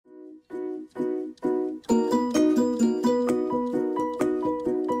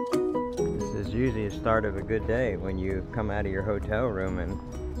start of a good day when you come out of your hotel room and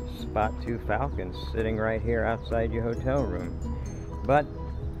spot two falcons sitting right here outside your hotel room. But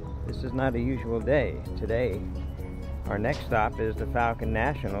this is not a usual day. Today, our next stop is the Falcon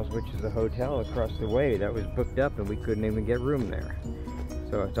Nationals, which is the hotel across the way that was booked up and we couldn't even get room there.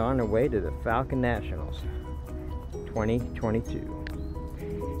 So it's on the way to the Falcon Nationals 2022.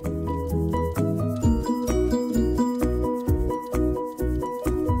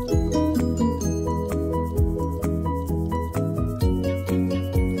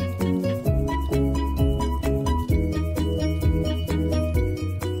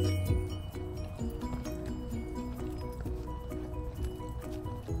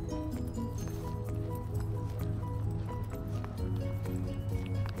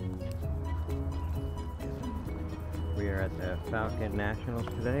 We are at the Falcon Nationals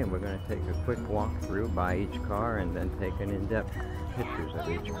today, and we're going to take a quick walk through by each car and then take an in-depth pictures of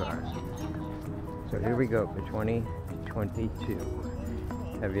each car. So here we go for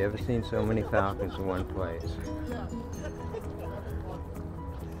 2022. Have you ever seen so many Falcons in one place?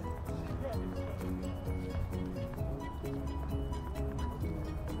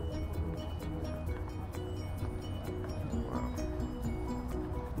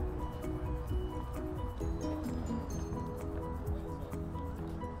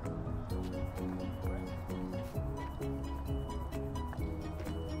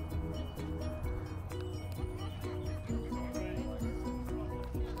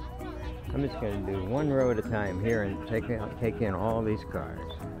 I'm just going to do one row at a time here and take in all these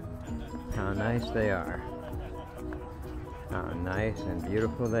cars. How nice they are. How nice and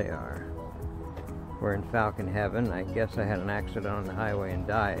beautiful they are. We're in Falcon heaven. I guess I had an accident on the highway and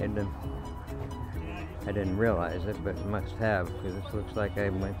died. I didn't realize it, but must have, because this looks like I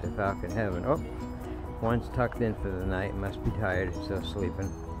went to Falcon heaven. Oh, one's tucked in for the night. Must be tired, still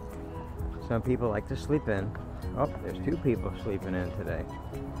sleeping. Some people like to sleep in. Oh, there's two people sleeping in today.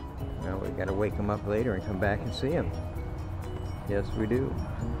 Well, we got to wake them up later and come back and see them. Yes, we do.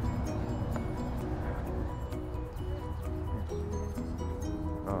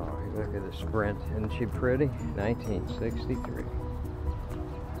 Oh, look at the Sprint. Isn't she pretty? 1963.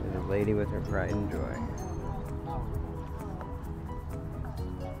 There's a lady with her pride and joy.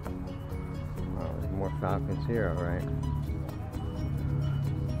 Oh, there's more Falcons here, all right.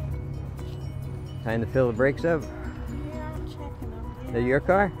 Time to fill the brakes up. Yeah, I'm checking them. Is that your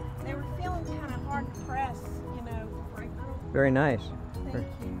car? They were feeling kind of hard to press, you know, brake room. Very nice. Thank you.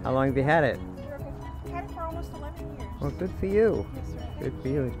 How long have you had it? I've had it for almost 11 years. Well, good for you. Yes, sir. Good for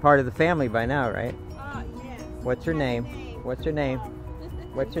you. It's part of the family by now, right? Yes. What's her name? What's her name?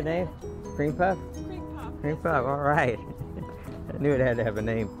 What's her name? Cream Puff? Cream Puff. Cream Puff, all right. I knew it had to have a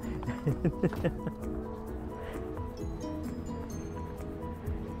name.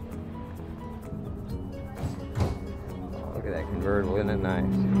 Look at that convertible, isn't it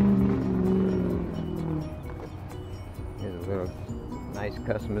nice? Here's a little nice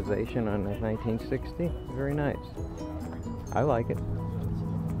customization on the 1960. Very nice. I like it.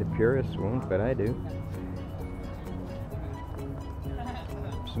 The purists won't, but I do.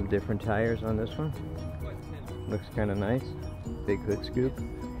 Some different tires on this one. Looks kind of nice. Big hood scoop.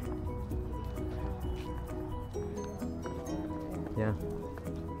 Yeah.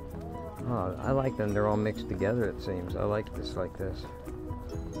 Oh, I like them. They're all mixed together, it seems. I like this like this.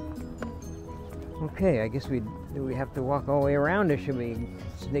 Okay, I guess do we have to walk all the way around, or should we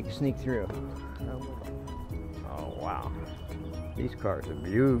sneak through? Oh, wow. These cars are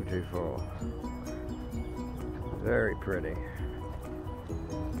beautiful. Very pretty.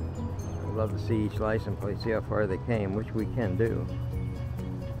 I'd love to see each license plate, see how far they came, which we can do.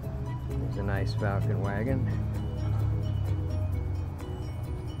 There's a nice Falcon wagon.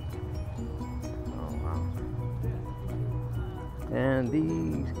 And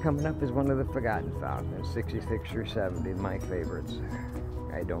these coming up is one of the forgotten Falcons, 66 through 70, my favorites.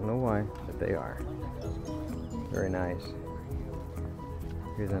 I don't know why, but they are. Very nice.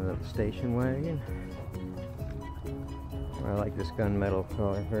 Here's another station wagon. I like this gunmetal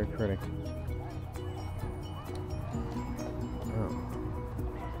color, very pretty. Oh.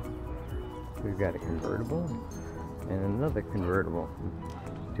 We've got a convertible and another convertible.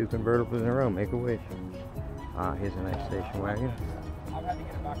 Two convertibles in a row, make a wish. Ah, here's a nice station wagon.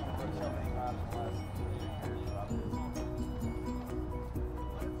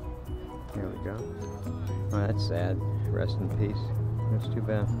 There we go. Oh, that's sad. Rest in peace. That's too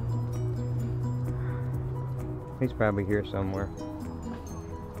bad. He's probably here somewhere.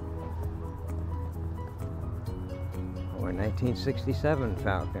 Oh, a 1967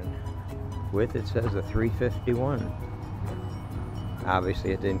 Falcon with, it says, a 351.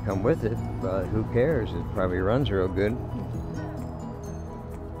 Obviously it didn't come with it, but who cares? It probably runs real good.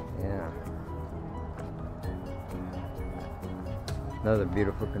 Yeah. Another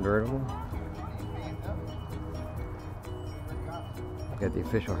beautiful convertible. Got the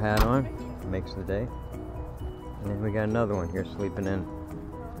official hat on, makes the day. And we got another one here sleeping in.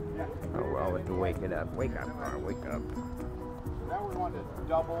 Oh well, we'll have to wake it up. Wake up, car, wake up. Now we want a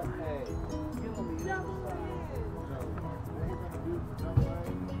double A.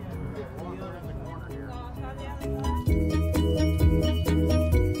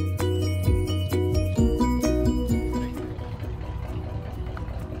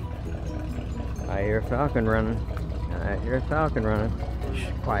 I hear Falcon running. I hear Falcon running. Shh,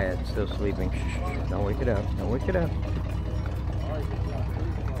 quiet, still sleeping. Shh, don't wake it up. Don't wake it up.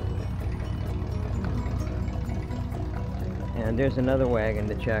 And there's another wagon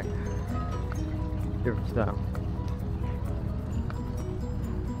to check. Different stuff.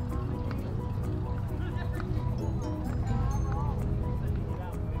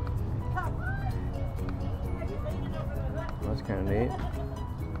 That's kind of neat.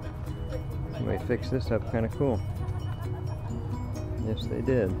 Somebody fixed this up kind of cool. Yes, they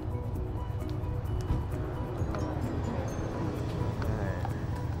did.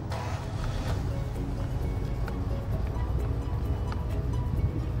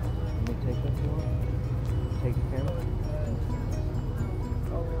 Take the camera.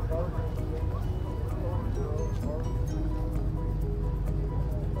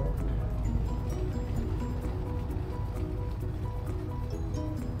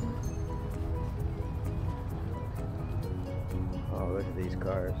 Oh, look at these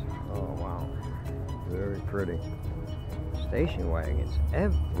cars. Oh, wow. Very pretty. Station wagons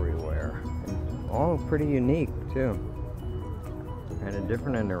everywhere. And all pretty unique, too. Kind of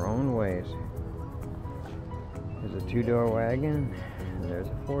different in their own ways. There's a 2-door wagon, and there's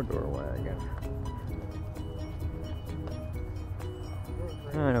a 4-door wagon.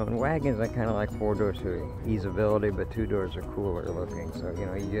 I don't know, in wagons I kind of like 4 doors for easeability, but 2 doors are cooler looking, so you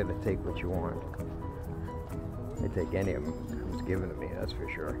know, you gotta take what you want. I take any of them it's given to me, that's for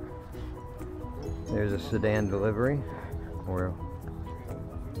sure. There's a sedan delivery.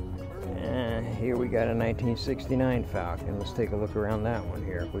 Here we got a 1969 Falcon. Let's take a look around that one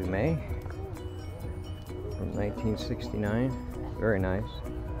here, if we may. From 1969. Very nice.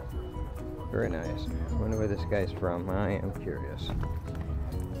 Very nice. I wonder where this guy's from. I am curious.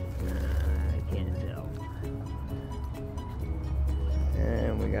 I can't tell.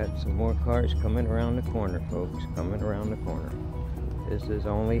 And we got some more cars coming around the corner, folks. Coming around the corner. This is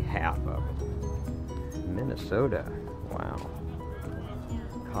only half of them. Minnesota. Wow.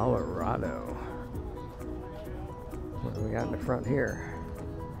 Colorado. What do we got in the front here?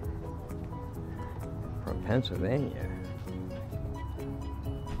 From Pennsylvania.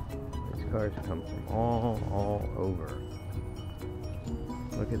 These cars come from all over.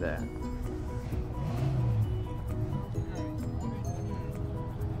 Look at that.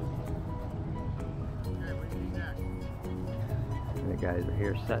 And the guys are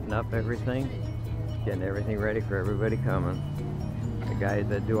here setting up everything, getting everything ready for everybody coming. The guys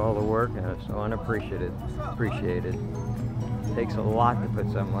that do all the work, and it's so unappreciated. Appreciated. It takes a lot to put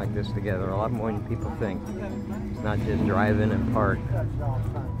something like this together, a lot more than people think. It's not just drive in and park.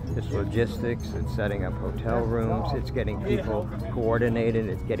 It's logistics, it's setting up hotel rooms, it's getting people coordinated,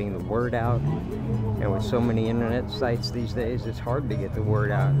 it's getting the word out. And with so many internet sites these days, it's hard to get the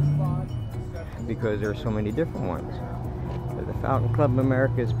word out because there are so many different ones. But the Falcon Club of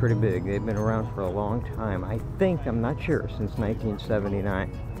America is pretty big. They've been around for a long time. I think, I'm not sure, since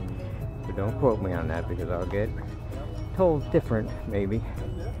 1979. But don't quote me on that because I'll get told different, maybe.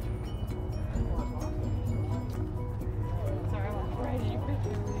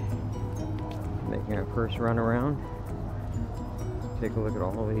 Making our first run around. Take a look at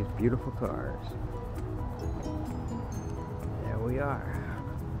all these beautiful cars. There we are.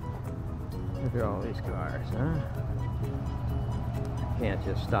 Look at all these cars, huh? Can't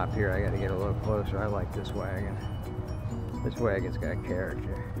just stop here. I gotta get a little closer. I like this wagon. This wagon's got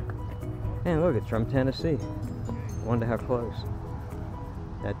character. And look, it's from Tennessee. Wonder how close.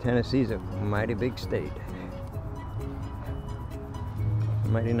 Now, Tennessee's a mighty big state.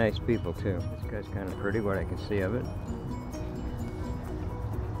 Mighty nice people too. This guy's kind of pretty, what I can see of it.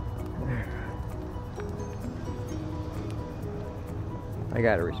 I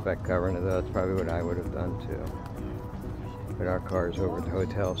gotta respect covering it though. That's probably what I would have done too. But our car's over at the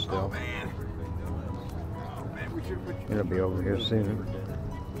hotel still. It'll be over here soon.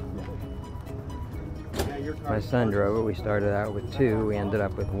 My son drove it. We started out with 2. We ended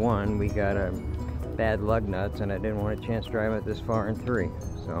up with 1. We got a bad lug nuts, and I didn't want a chance driving it this far in 3,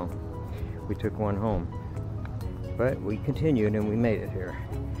 so we took one home. But we continued and we made it here.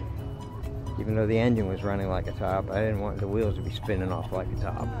 Even though the engine was running like a top, I didn't want the wheels to be spinning off like a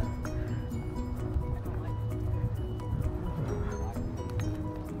top.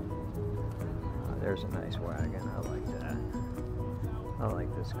 There's a nice wagon. I like that. I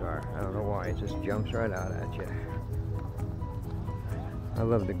like this car. I don't know why. It just jumps right out at you. I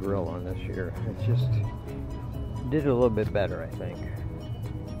love the grill on this year. It just did it a little bit better, I think.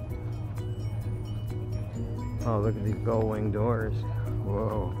 Oh, look at these gull wing doors.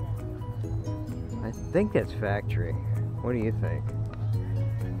 Whoa. I think that's factory. What do you think?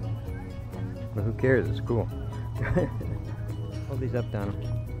 But who cares? It's cool. Hold these up, Donna.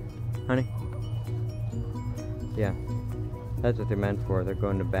 Honey? Yeah. That's what they're meant for. They're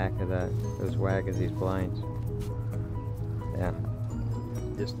going to the back of those wagons, these blinds. Yeah.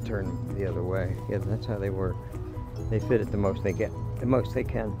 Just turn them the other way. Yeah, that's how they work. They fit it the most they get, the most they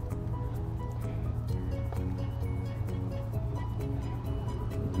can.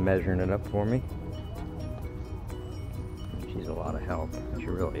 Measuring it up for me. She's a lot of help. She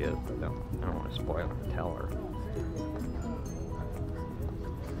really is, but I don't want to spoil her and tell her.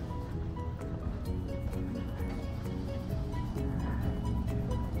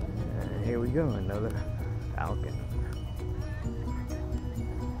 And here we go, another Falcon.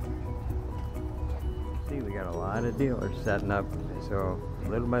 See, we got a lot of dealers setting up, so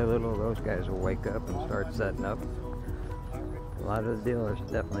little by little those guys will wake up and start setting up. A lot of the dealers are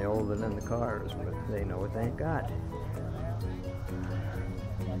definitely older than the cars, but they know what they got.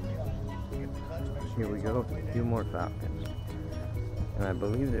 Here we go, a few more Falcons. And I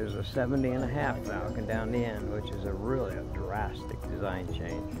believe there's a 70.5 Falcon down the end, which is a really drastic design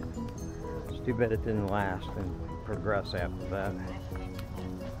change. It's too bad it didn't last and progress after that.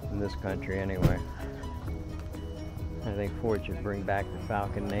 In this country anyway. I think Ford should bring back the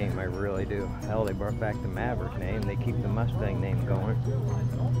Falcon name, I really do. Hell, they brought back the Maverick name, they keep the Mustang name going.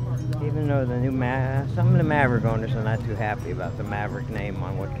 Even though the new some of the Maverick owners are not too happy about the Maverick name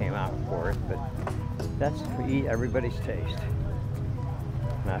on what came out for it, but that's for everybody's taste.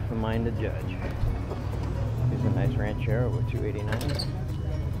 Not for mine to judge. Here's a nice Ranchero with 289.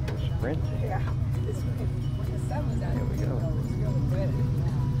 Sprint. Yeah. There we go.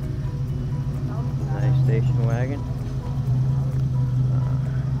 Nice station wagon.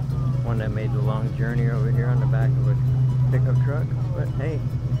 One that made the long journey over here on the back of a pickup truck, but hey,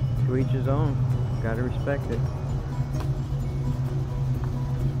 to each his own. Gotta respect it.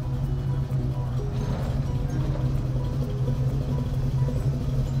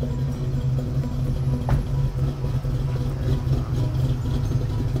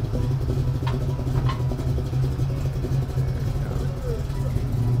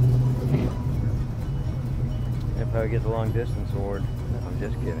 I'll probably get the long distance award. No, I'm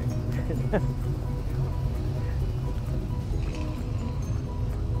just kidding.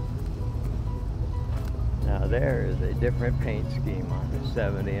 Now there is a different paint scheme on the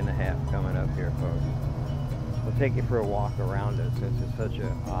 70.5 coming up here, folks. We'll take you for a walk around it since it's such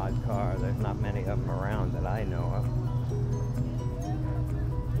an odd car. There's not many of them around that I know of.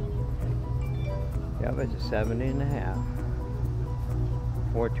 Yeah, but it's a 70.5.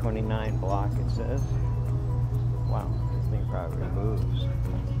 429 block it says. Wow, this thing probably moves.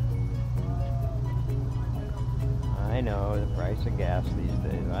 I know the price of gas these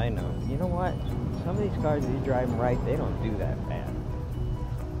days. I know. You know what? Some of these cars, if you drive them right, they don't do that bad.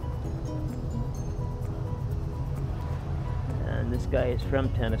 And this guy is from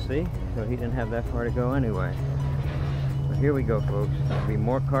Tennessee, so he didn't have that far to go anyway. So here we go, folks. There'll be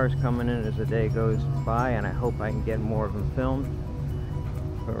more cars coming in as the day goes by, and I hope I can get more of them filmed.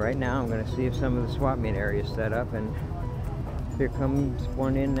 But right now, I'm going to see if some of the swap meet areas set up, and here comes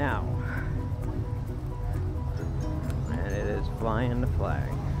one in now. And it is flying the flag.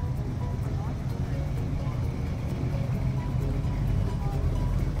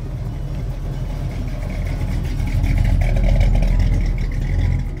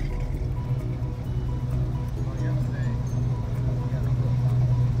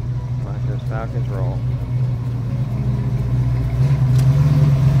 Watch those Falcons roll.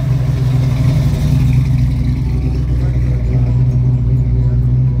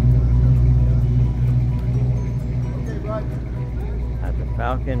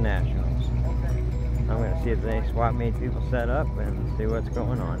 Falcon Nationals. I'm going to see if any swap meet people set up and see what's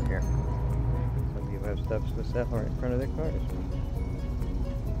going on here. Some people have stuff to set right in front of their cars.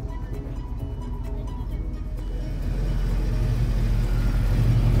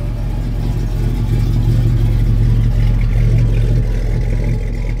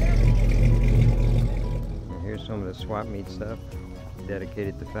 swap meet stuff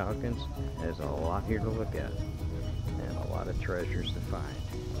dedicated to Falcons. There's a lot here to look at and a lot of treasures to find.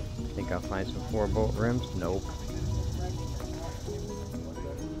 Think I'll find some 4-bolt rims? Nope.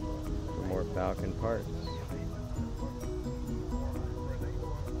 Some more Falcon parts.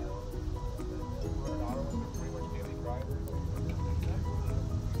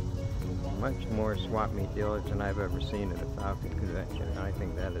 Much more swap meet dealers than I've ever seen at a Falcon convention. And I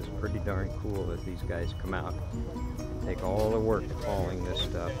think that is pretty darn cool that these guys come out and take all the work hauling this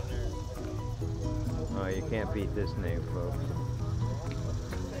stuff. Oh, you can't beat this name, folks.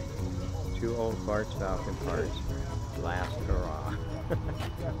 2 old parts, Falcon parts. Last hurrah.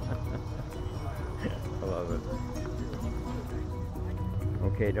 I love it.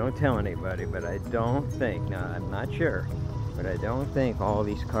 Okay, don't tell anybody, but I don't think, now I'm not sure, but I don't think all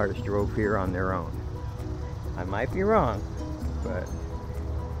these cars drove here on their own. I might be wrong, but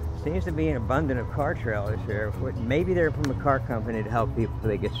seems to be an abundance of car trailers here. Maybe they're from a car company to help people if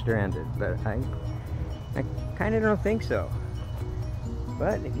they get stranded, but I kind of don't think so.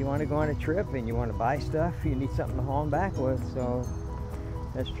 But if you want to go on a trip and you want to buy stuff, you need something to haul them back with, so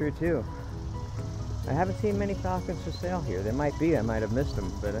that's true too. I haven't seen many Falcons for sale here. There might be, I might have missed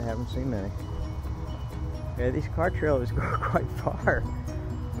them, but I haven't seen many. Yeah, these car trailers go quite far,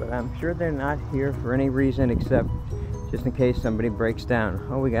 but I'm sure they're not here for any reason except just in case somebody breaks down.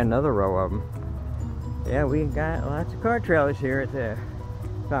 Oh, we got another row of them. Yeah, we got lots of car trailers here at the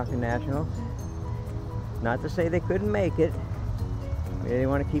Falcon Nationals. Not to say they couldn't make it. Maybe they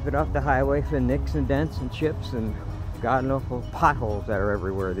want to keep it off the highway for nicks and dents and chips and God knows potholes that are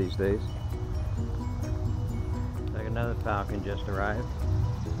everywhere these days. Like another Falcon just arrived.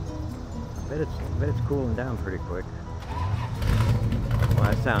 I bet it's cooling down pretty quick. Well,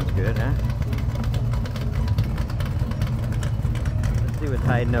 that sounds good, huh? Let's see what's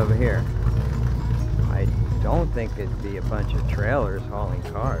hiding over here. I don't think it'd be a bunch of trailers hauling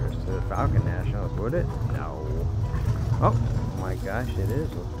cars to the Falcon Nationals, would it? No. Oh my gosh, it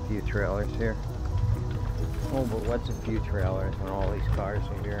is a few trailers here. Oh, but what's a few trailers when all these cars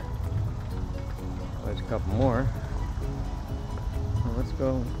are here? Well, there's a couple more. Well, let's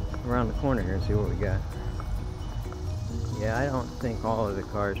go around the corner here and see what we got. Yeah, I don't think all of the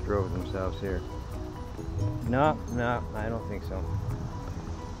cars drove themselves here. No, I don't think so.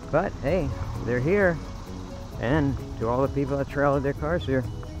 But hey, they're here. And to all the people that trailered their cars here,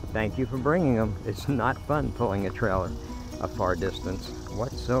 thank you for bringing them. It's not fun pulling a trailer a far distance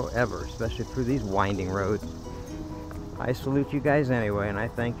whatsoever, especially through these winding roads. I salute you guys anyway, and I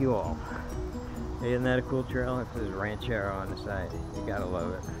thank you all. Hey, isn't that a cool trailer? It says Ranchero on the side. You gotta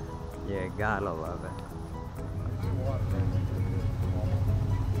love it. You gotta love it.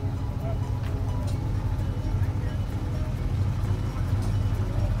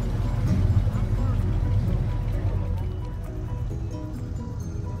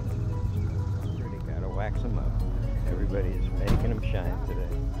 Really gotta wax them up. Everybody is making them shine today.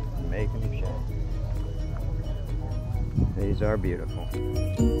 Making them shine. These are beautiful.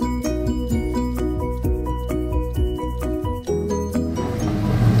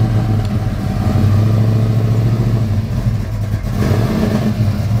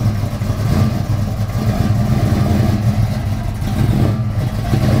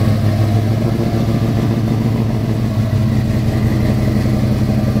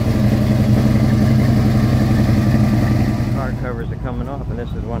 Coming off, and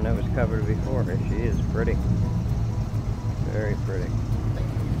this is one that was covered before. She is pretty, very pretty.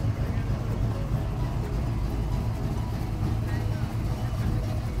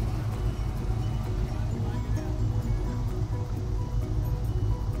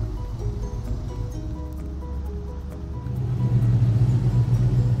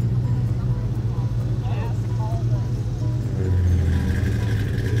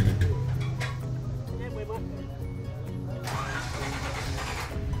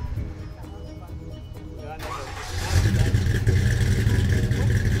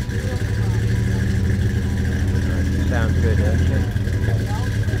 Sounds good, doesn't it?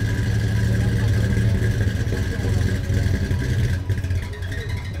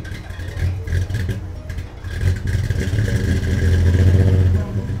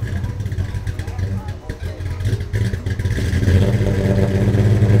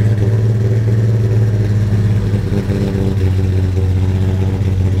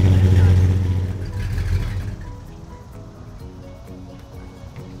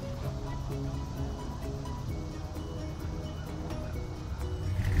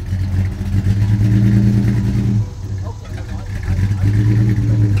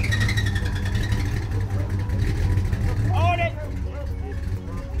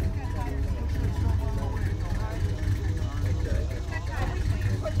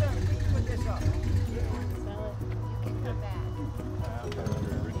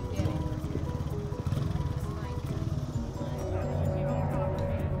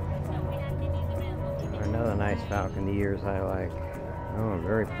 Another nice Falcon, the ears I like. Oh,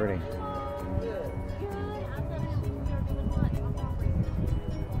 very pretty.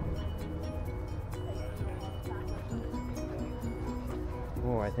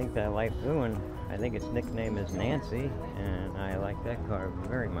 Oh, I think that light blue one, I think its nickname is Nancy, and I like that car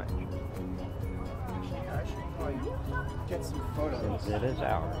very much. I should probably get some photos. Since it is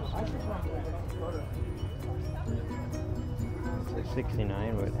ours. It's a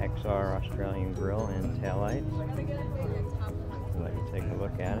 69 with XR Australian grille and taillights. Let you take a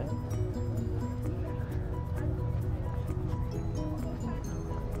look at it.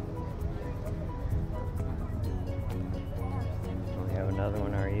 We have another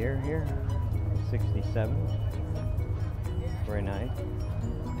one our year here, 67. Very nice.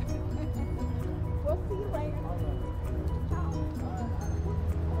 We'll see you later.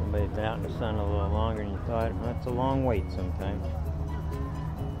 Somebody's been out in the sun a little longer than you thought. Well, that's a long wait sometimes.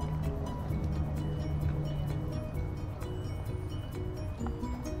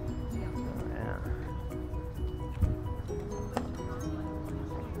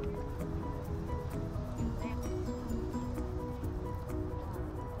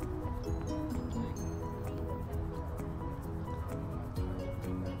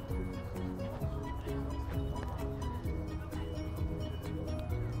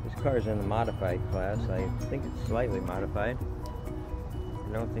 This car is in the modified class. I think it's slightly modified.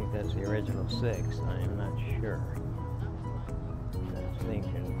 I don't think that's the original 6. I am not sure. This thing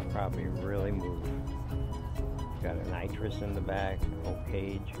can probably really move. It's got a nitrous in the back, whole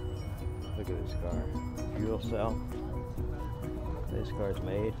cage. Look at this car. Fuel cell. This car's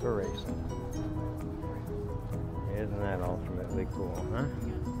made for racing. Isn't that ultimately cool, huh?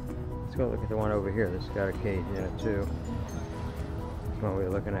 Let's go look at the one over here. This has got a cage in it too. That's what we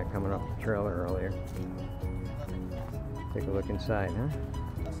were looking at coming up the trailer earlier. Take a look inside, huh?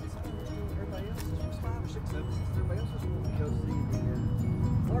 Everybody else was 5 or 6 of us. Everybody else was going to go see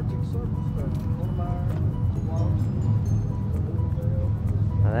the Arctic Circle stuff.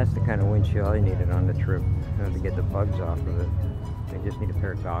 Now that's the kind of windshield I needed on the trip, to get the bugs off of it. I just need a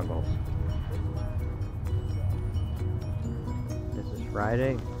pair of goggles. This is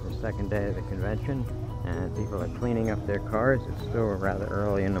Friday, the second day of the convention, and people are cleaning up their cars. It's still rather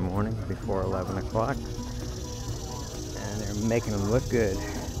early in the morning, before 11 o'clock, and they're making them look good.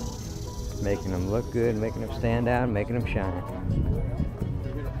 Making them look good, making them stand out, making them shine.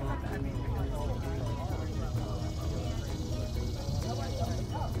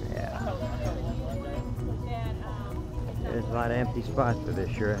 There's a lot of empty spots, but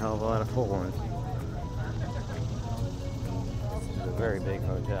there's sure a hell of a lot of full ones. This is a very big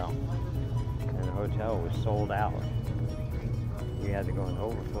hotel, and the hotel was sold out. We had to go in the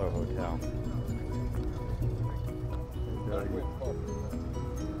overflow hotel.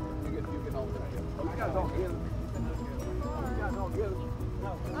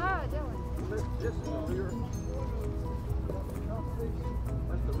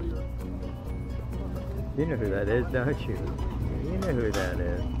 You know who that is, don't you? You know who that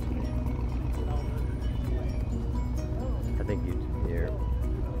is. I think you hear.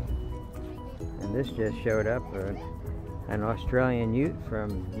 And this just showed up, an Australian Ute from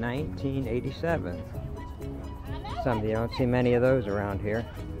 1987. Something you don't see many of those around here.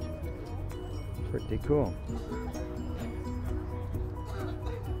 Pretty cool.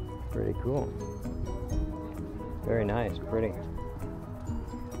 Pretty cool. Very nice, pretty.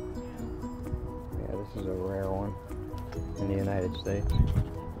 This is a rare one in the United States.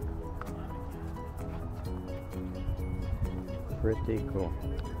 Pretty cool.